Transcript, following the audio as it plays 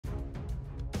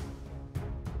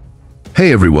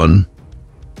Hey everyone!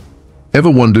 Ever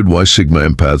wondered why Sigma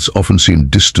Empaths often seem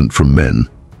distant from men?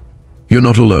 You're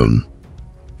not alone.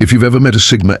 If you've ever met a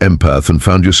Sigma Empath and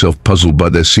found yourself puzzled by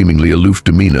their seemingly aloof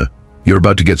demeanor, you're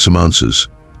about to get some answers.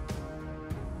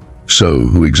 So,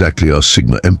 who exactly are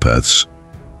Sigma Empaths?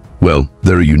 Well,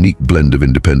 they're a unique blend of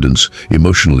independence,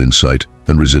 emotional insight,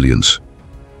 and resilience.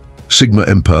 Sigma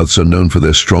Empaths are known for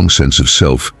their strong sense of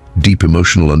self, deep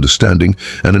emotional understanding,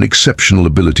 and an exceptional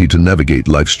ability to navigate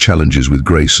life's challenges with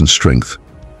grace and strength.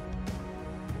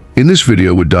 In this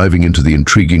video, we're diving into the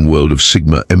intriguing world of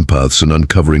Sigma Empaths and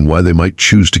uncovering why they might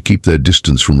choose to keep their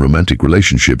distance from romantic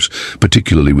relationships,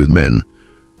 particularly with men.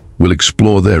 We'll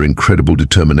explore their incredible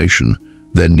determination,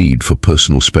 their need for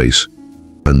personal space,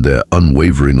 and their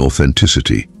unwavering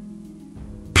authenticity.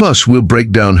 Plus, we'll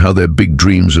break down how their big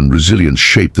dreams and resilience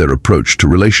shape their approach to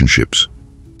relationships.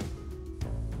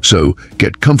 So,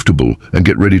 get comfortable and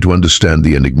get ready to understand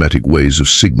the enigmatic ways of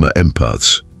Sigma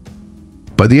Empaths.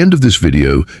 By the end of this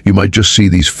video, you might just see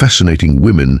these fascinating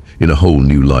women in a whole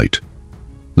new light.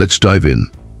 Let's dive in.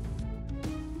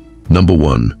 Number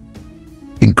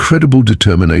 1. Incredible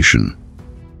determination.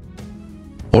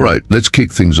 Alright, let's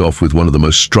kick things off with one of the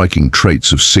most striking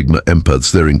traits of Sigma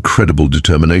Empaths, their incredible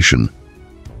determination.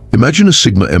 Imagine a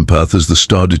Sigma Empath as the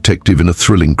star detective in a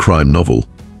thrilling crime novel.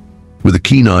 With a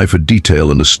keen eye for detail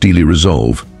and a steely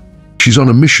resolve, she's on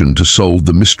a mission to solve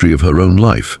the mystery of her own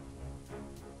life.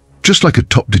 Just like a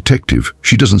top detective,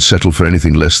 she doesn't settle for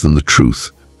anything less than the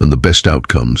truth and the best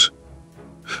outcomes.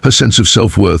 Her sense of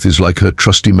self-worth is like her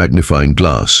trusty magnifying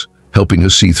glass, helping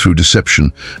her see through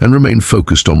deception and remain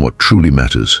focused on what truly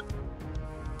matters.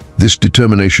 This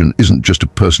determination isn't just a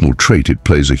personal trait, it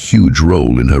plays a huge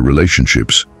role in her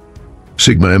relationships.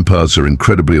 Sigma Empaths are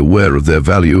incredibly aware of their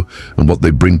value and what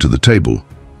they bring to the table.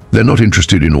 They're not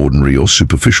interested in ordinary or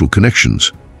superficial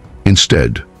connections.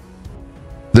 Instead,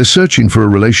 they're searching for a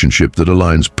relationship that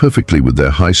aligns perfectly with their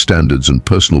high standards and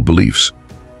personal beliefs.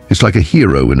 It's like a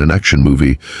hero in an action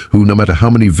movie who, no matter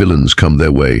how many villains come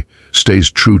their way,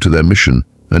 stays true to their mission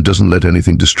and doesn't let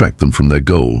anything distract them from their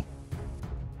goal.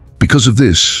 Because of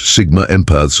this, Sigma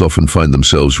Empaths often find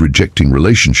themselves rejecting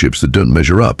relationships that don't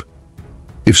measure up.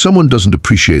 If someone doesn't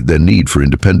appreciate their need for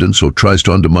independence or tries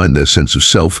to undermine their sense of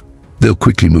self, they'll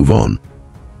quickly move on.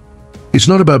 It's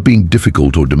not about being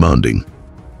difficult or demanding.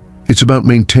 It's about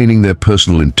maintaining their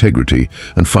personal integrity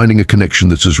and finding a connection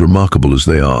that's as remarkable as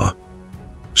they are.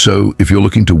 So, if you're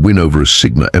looking to win over a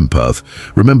Sigma Empath,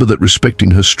 remember that respecting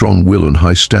her strong will and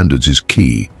high standards is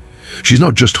key. She's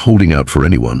not just holding out for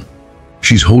anyone.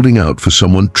 She's holding out for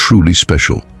someone truly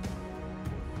special.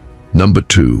 Number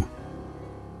 2.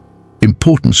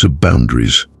 Importance of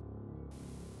boundaries.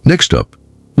 Next up,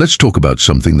 let's talk about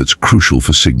something that's crucial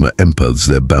for Sigma Empaths,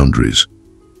 their boundaries.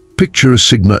 Picture a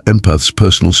Sigma Empath's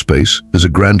personal space as a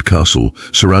grand castle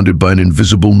surrounded by an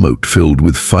invisible moat filled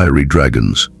with fiery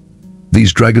dragons.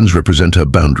 These dragons represent her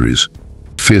boundaries,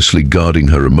 fiercely guarding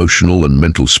her emotional and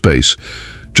mental space.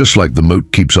 Just like the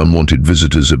moat keeps unwanted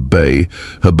visitors at bay,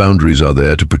 her boundaries are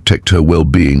there to protect her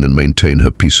well-being and maintain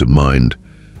her peace of mind.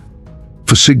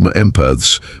 For Sigma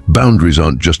Empaths, boundaries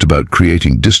aren't just about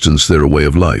creating distance, they're a way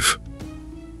of life.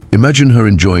 Imagine her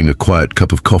enjoying a quiet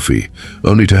cup of coffee,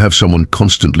 only to have someone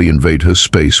constantly invade her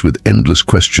space with endless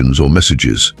questions or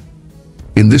messages.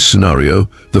 In this scenario,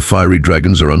 the fiery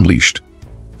dragons are unleashed,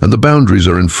 and the boundaries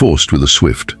are enforced with a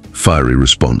swift, fiery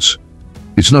response.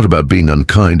 It's not about being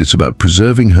unkind, it's about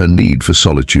preserving her need for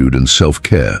solitude and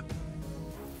self-care.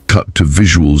 Cut to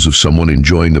visuals of someone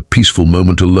enjoying a peaceful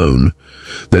moment alone,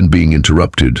 then being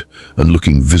interrupted and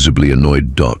looking visibly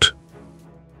annoyed.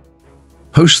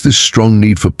 This strong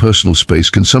need for personal space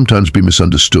can sometimes be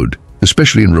misunderstood,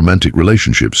 especially in romantic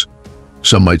relationships.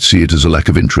 Some might see it as a lack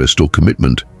of interest or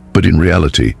commitment, but in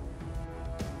reality,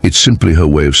 it's simply her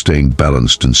way of staying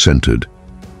balanced and centered.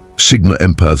 Sigma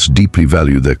Empaths deeply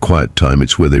value their quiet time.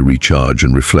 It's where they recharge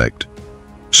and reflect.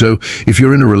 So, if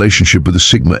you're in a relationship with a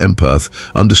Sigma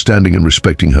Empath, understanding and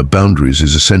respecting her boundaries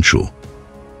is essential.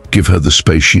 Give her the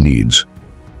space she needs,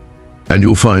 and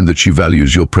you'll find that she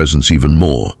values your presence even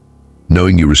more,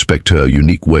 knowing you respect her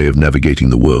unique way of navigating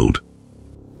the world.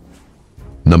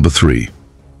 Number 3.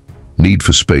 Need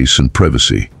for space and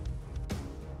privacy.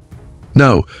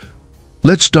 Now,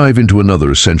 let's dive into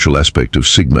another essential aspect of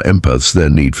Sigma Empaths, their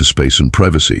need for space and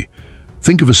privacy.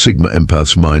 Think of a Sigma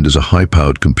Empath's mind as a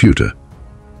high-powered computer.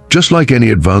 Just like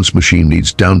any advanced machine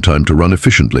needs downtime to run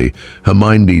efficiently, her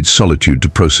mind needs solitude to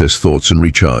process thoughts and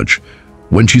recharge.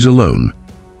 When she's alone,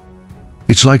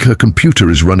 it's like her computer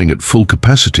is running at full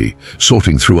capacity,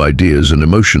 sorting through ideas and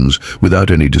emotions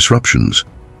without any disruptions.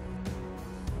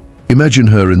 Imagine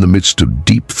her in the midst of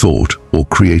deep thought or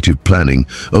creative planning,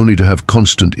 only to have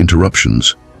constant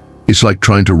interruptions. It's like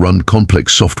trying to run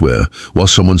complex software while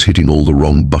someone's hitting all the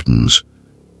wrong buttons.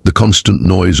 The constant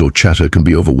noise or chatter can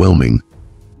be overwhelming,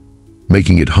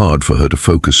 making it hard for her to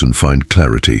focus and find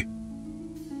clarity.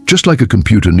 Just like a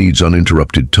computer needs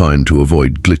uninterrupted time to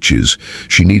avoid glitches,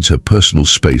 she needs her personal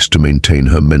space to maintain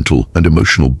her mental and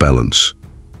emotional balance.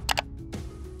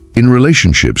 In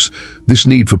relationships, this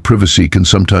need for privacy can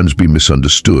sometimes be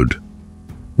misunderstood.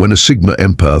 When a Sigma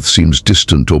empath seems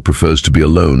distant or prefers to be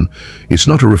alone, it's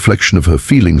not a reflection of her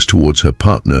feelings towards her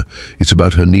partner, it's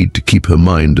about her need to keep her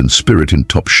mind and spirit in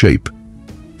top shape.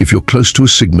 If you're close to a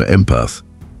Sigma empath,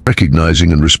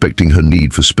 recognizing and respecting her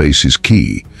need for space is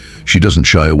key. She doesn't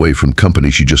shy away from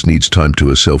company, she just needs time to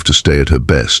herself to stay at her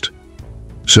best.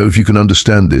 So if you can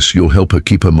understand this, you'll help her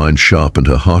keep her mind sharp and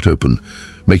her heart open,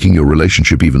 making your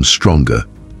relationship even stronger.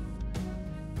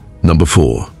 Number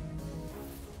 4.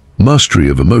 Mastery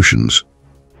of emotions.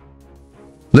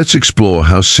 Let's explore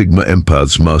how Sigma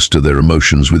empaths master their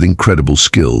emotions with incredible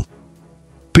skill.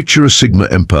 Picture a Sigma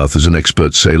empath as an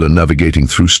expert sailor navigating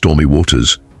through stormy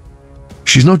waters.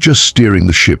 She's not just steering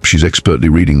the ship, she's expertly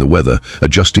reading the weather,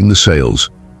 adjusting the sails,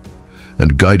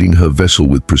 and guiding her vessel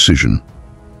with precision.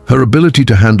 Her ability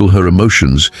to handle her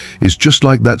emotions is just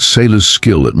like that sailor's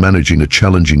skill at managing a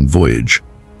challenging voyage.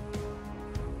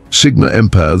 Sigma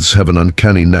empaths have an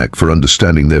uncanny knack for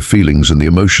understanding their feelings and the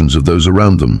emotions of those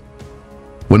around them.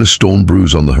 When a storm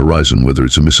brews on the horizon, whether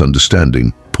it's a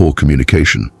misunderstanding, poor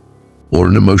communication, or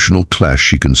an emotional clash,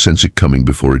 she can sense it coming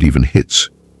before it even hits.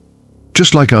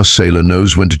 Just like our sailor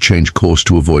knows when to change course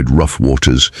to avoid rough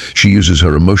waters, she uses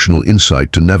her emotional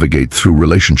insight to navigate through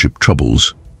relationship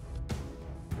troubles.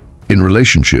 In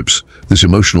relationships, this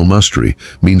emotional mastery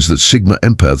means that Sigma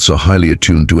empaths are highly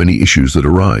attuned to any issues that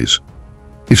arise.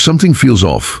 If something feels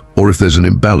off, or if there's an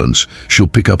imbalance, she'll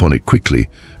pick up on it quickly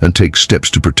and take steps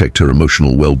to protect her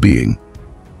emotional well-being.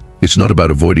 It's not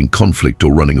about avoiding conflict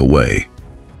or running away.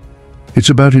 It's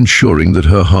about ensuring that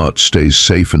her heart stays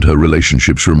safe and her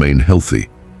relationships remain healthy.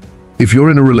 If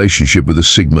you're in a relationship with a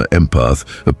Sigma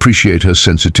empath, appreciate her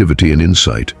sensitivity and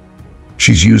insight.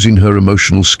 She's using her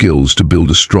emotional skills to build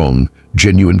a strong,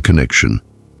 genuine connection.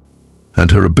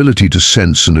 And her ability to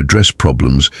sense and address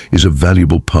problems is a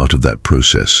valuable part of that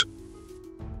process.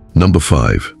 Number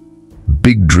 5.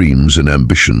 Big dreams and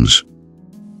ambitions.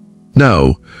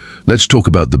 Now, let's talk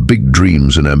about the big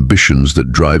dreams and ambitions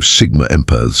that drive Sigma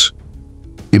empaths.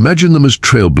 Imagine them as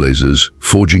trailblazers,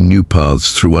 forging new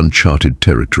paths through uncharted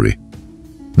territory.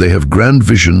 They have grand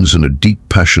visions and a deep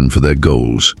passion for their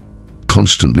goals,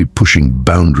 constantly pushing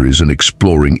boundaries and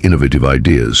exploring innovative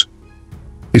ideas.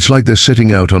 It's like they're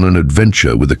setting out on an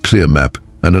adventure with a clear map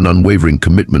and an unwavering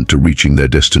commitment to reaching their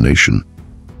destination.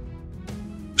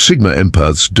 Sigma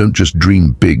empaths don't just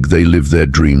dream big, they live their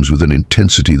dreams with an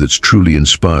intensity that's truly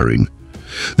inspiring.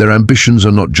 Their ambitions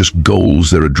are not just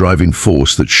goals, they're a driving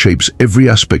force that shapes every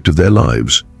aspect of their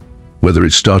lives. Whether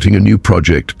it's starting a new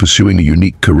project, pursuing a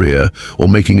unique career, or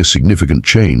making a significant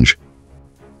change,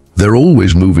 they're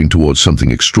always moving towards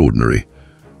something extraordinary.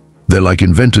 They're like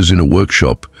inventors in a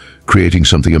workshop, creating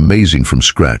something amazing from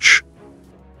scratch.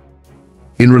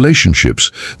 In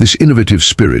relationships, this innovative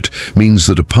spirit means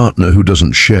that a partner who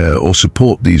doesn't share or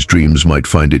support these dreams might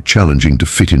find it challenging to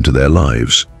fit into their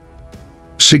lives.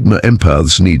 Sigma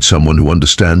empaths need someone who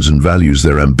understands and values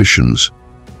their ambitions,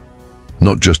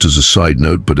 not just as a side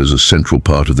note, but as a central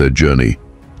part of their journey.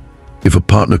 If a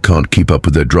partner can't keep up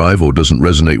with their drive or doesn't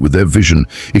resonate with their vision,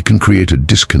 it can create a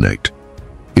disconnect.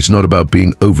 It's not about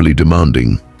being overly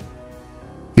demanding.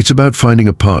 It's about finding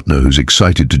a partner who's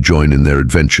excited to join in their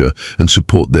adventure and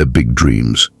support their big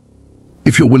dreams.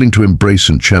 If you're willing to embrace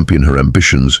and champion her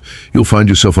ambitions, you'll find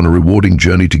yourself on a rewarding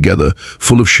journey together,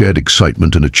 full of shared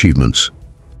excitement and achievements.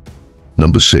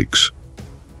 Number 6.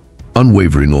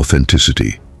 Unwavering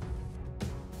authenticity.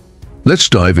 Let's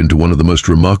dive into one of the most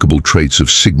remarkable traits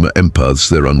of Sigma empaths,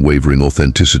 their unwavering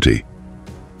authenticity.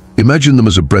 Imagine them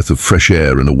as a breath of fresh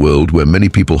air in a world where many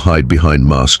people hide behind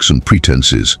masks and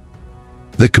pretenses.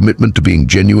 Their commitment to being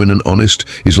genuine and honest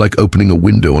is like opening a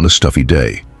window on a stuffy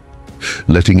day,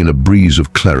 letting in a breeze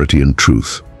of clarity and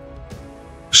truth.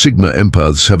 Sigma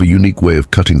empaths have a unique way of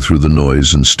cutting through the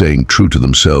noise and staying true to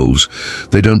themselves.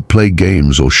 They don't play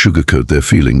games or sugarcoat their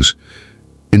feelings.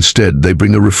 Instead, they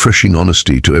bring a refreshing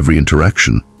honesty to every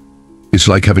interaction. It's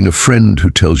like having a friend who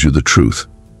tells you the truth,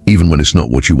 even when it's not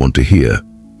what you want to hear,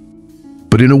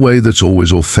 but in a way that's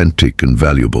always authentic and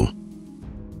valuable.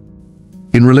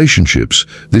 In relationships,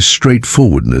 this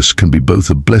straightforwardness can be both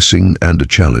a blessing and a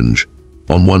challenge.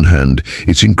 On one hand,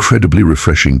 it's incredibly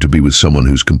refreshing to be with someone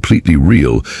who's completely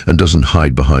real and doesn't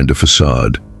hide behind a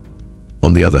facade.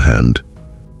 On the other hand,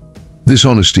 this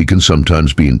honesty can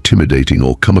sometimes be intimidating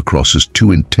or come across as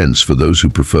too intense for those who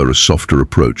prefer a softer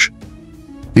approach.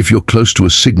 If you're close to a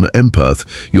Sigma Empath,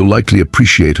 you'll likely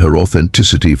appreciate her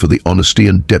authenticity for the honesty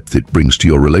and depth it brings to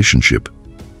your relationship.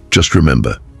 Just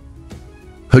remember,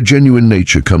 her genuine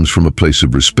nature comes from a place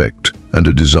of respect and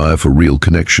a desire for real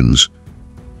connections.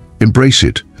 Embrace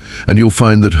it, and you'll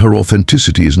find that her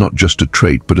authenticity is not just a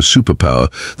trait but a superpower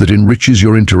that enriches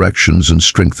your interactions and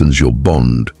strengthens your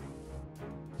bond.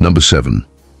 Number 7.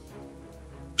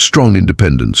 Strong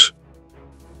independence.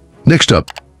 Next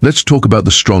up, let's talk about the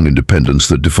strong independence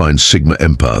that defines Sigma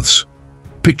Empaths.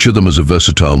 Picture them as a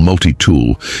versatile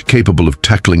multi-tool, capable of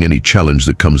tackling any challenge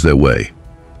that comes their way.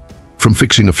 From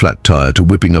fixing a flat tire to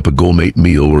whipping up a gourmet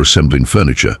meal or assembling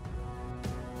furniture,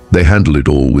 they handle it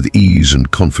all with ease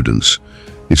and confidence.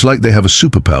 It's like they have a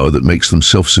superpower that makes them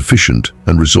self-sufficient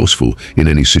and resourceful in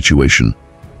any situation.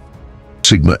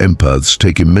 Sigma Empaths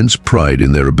take immense pride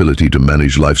in their ability to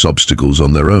manage life's obstacles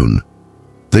on their own.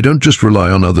 They don't just rely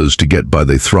on others to get by,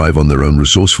 they thrive on their own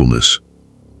resourcefulness.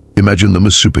 Imagine them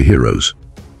as superheroes,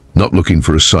 not looking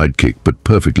for a sidekick but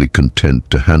perfectly content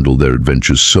to handle their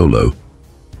adventures solo.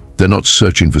 They're not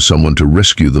searching for someone to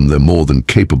rescue them, they're more than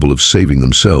capable of saving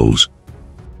themselves.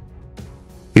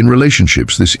 In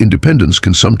relationships, this independence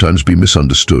can sometimes be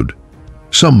misunderstood.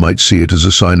 Some might see it as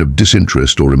a sign of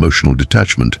disinterest or emotional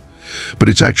detachment, but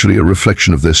it's actually a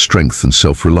reflection of their strength and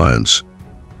self-reliance.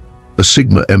 A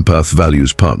Sigma Empath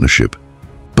values partnership,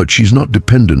 but she's not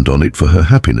dependent on it for her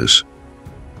happiness.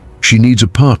 She needs a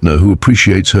partner who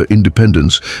appreciates her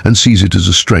independence and sees it as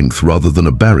a strength rather than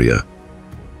a barrier.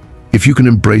 If you can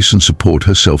embrace and support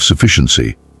her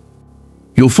self-sufficiency,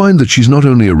 you'll find that she's not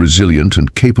only a resilient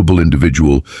and capable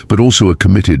individual, but also a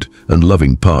committed and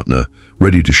loving partner,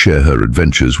 ready to share her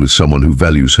adventures with someone who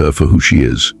values her for who she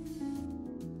is.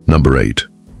 Number 8.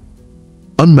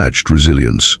 Unmatched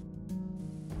resilience.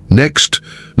 Next,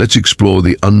 let's explore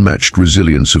the unmatched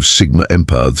resilience of Sigma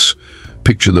Empaths.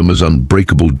 Picture them as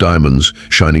unbreakable diamonds,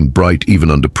 shining bright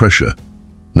even under pressure.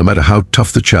 No matter how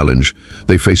tough the challenge,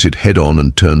 they face it head-on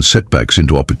and turn setbacks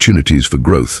into opportunities for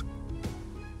growth.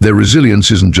 Their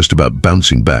resilience isn't just about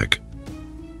bouncing back.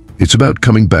 It's about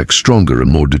coming back stronger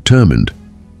and more determined.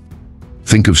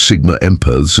 Think of Sigma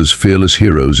Empaths as fearless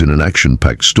heroes in an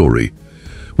action-packed story.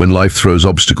 When life throws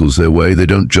obstacles their way, they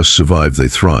don't just survive, they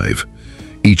thrive.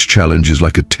 Each challenge is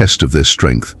like a test of their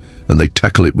strength, and they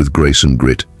tackle it with grace and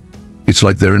grit. It's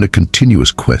like they're in a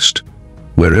continuous quest,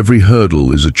 where every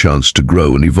hurdle is a chance to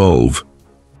grow and evolve.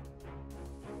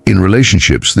 In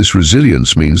relationships, this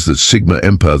resilience means that Sigma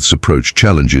Empaths approach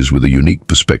challenges with a unique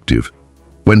perspective.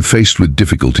 When faced with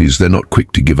difficulties, they're not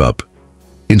quick to give up.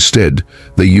 Instead,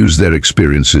 they use their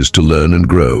experiences to learn and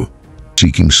grow,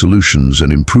 seeking solutions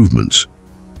and improvements.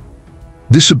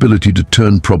 This ability to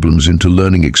turn problems into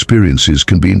learning experiences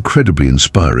can be incredibly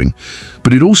inspiring,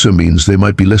 but it also means they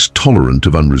might be less tolerant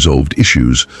of unresolved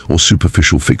issues or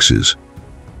superficial fixes.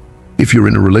 If you're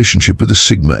in a relationship with a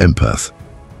Sigma Empath,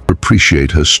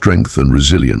 appreciate her strength and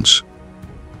resilience.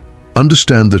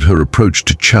 Understand that her approach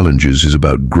to challenges is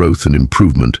about growth and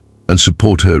improvement, and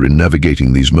support her in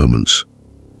navigating these moments.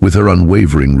 With her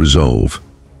unwavering resolve,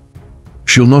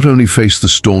 she'll not only face the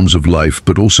storms of life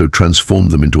but also transform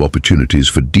them into opportunities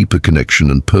for deeper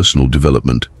connection and personal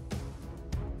development.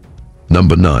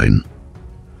 Number 9.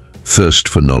 Thirst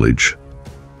for knowledge.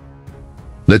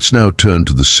 Let's now turn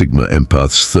to the Sigma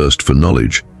Empath's thirst for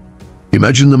knowledge.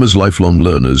 Imagine them as lifelong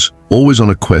learners, always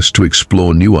on a quest to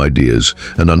explore new ideas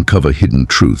and uncover hidden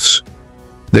truths.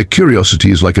 Their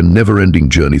curiosity is like a never-ending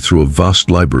journey through a vast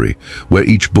library, where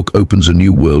each book opens a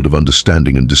new world of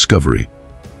understanding and discovery.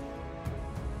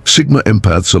 Sigma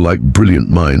Empaths are like brilliant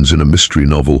minds in a mystery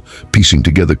novel, piecing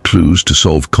together clues to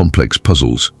solve complex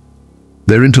puzzles.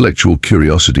 Their intellectual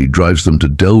curiosity drives them to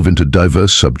delve into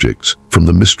diverse subjects, from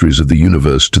the mysteries of the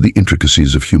universe to the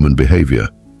intricacies of human behavior.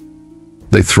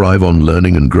 They thrive on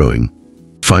learning and growing,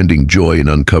 finding joy in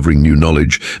uncovering new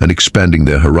knowledge and expanding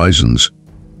their horizons.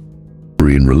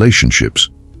 In relationships,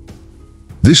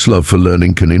 this love for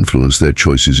learning can influence their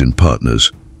choices in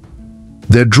partners.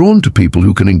 They're drawn to people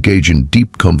who can engage in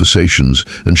deep conversations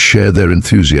and share their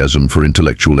enthusiasm for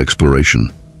intellectual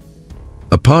exploration.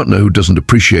 A partner who doesn't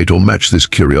appreciate or match this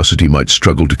curiosity might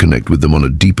struggle to connect with them on a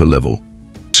deeper level.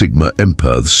 Sigma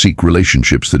Empaths seek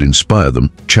relationships that inspire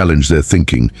them, challenge their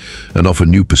thinking, and offer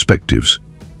new perspectives.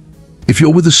 If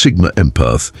you're with a Sigma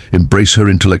Empath, embrace her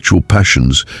intellectual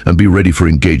passions and be ready for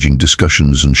engaging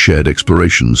discussions and shared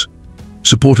explorations.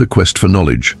 Support her quest for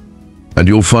knowledge. And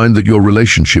you'll find that your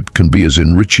relationship can be as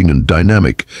enriching and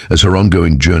dynamic as her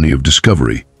ongoing journey of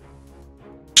discovery.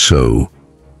 So,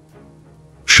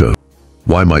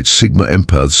 why might Sigma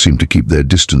Empaths seem to keep their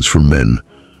distance from men?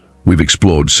 We've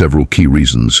explored several key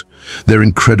reasons. Their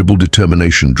incredible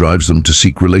determination drives them to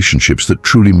seek relationships that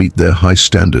truly meet their high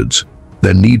standards.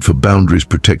 Their need for boundaries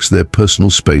protects their personal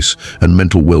space and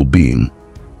mental well-being.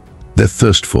 Their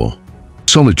thirst for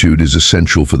solitude is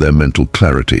essential for their mental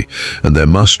clarity, and their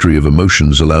mastery of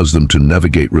emotions allows them to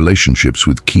navigate relationships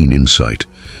with keen insight.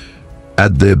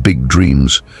 Add their big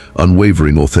dreams,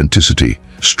 unwavering authenticity,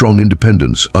 strong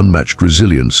independence, unmatched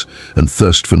resilience, and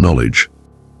thirst for knowledge.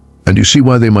 And you see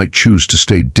why they might choose to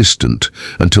stay distant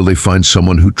until they find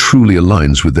someone who truly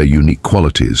aligns with their unique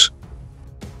qualities.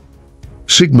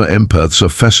 Sigma Empaths are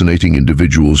fascinating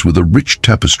individuals with a rich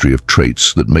tapestry of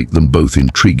traits that make them both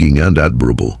intriguing and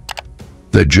admirable.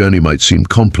 Their journey might seem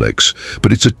complex,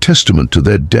 but it's a testament to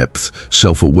their depth,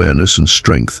 self-awareness, and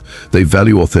strength. They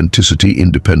value authenticity,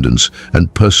 independence,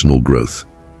 and personal growth,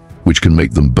 which can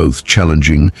make them both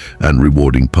challenging and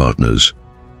rewarding partners.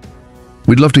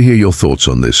 We'd love to hear your thoughts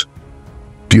on this.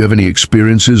 Do you have any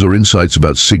experiences or insights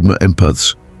about Sigma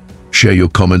Empaths? Share your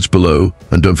comments below,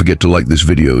 and don't forget to like this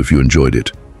video if you enjoyed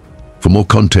it. For more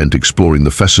content exploring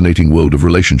the fascinating world of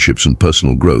relationships and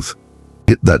personal growth,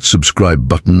 hit that subscribe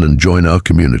button and join our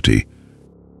community.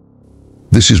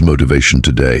 This is Motivation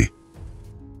Today.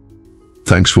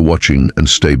 Thanks for watching and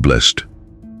stay blessed.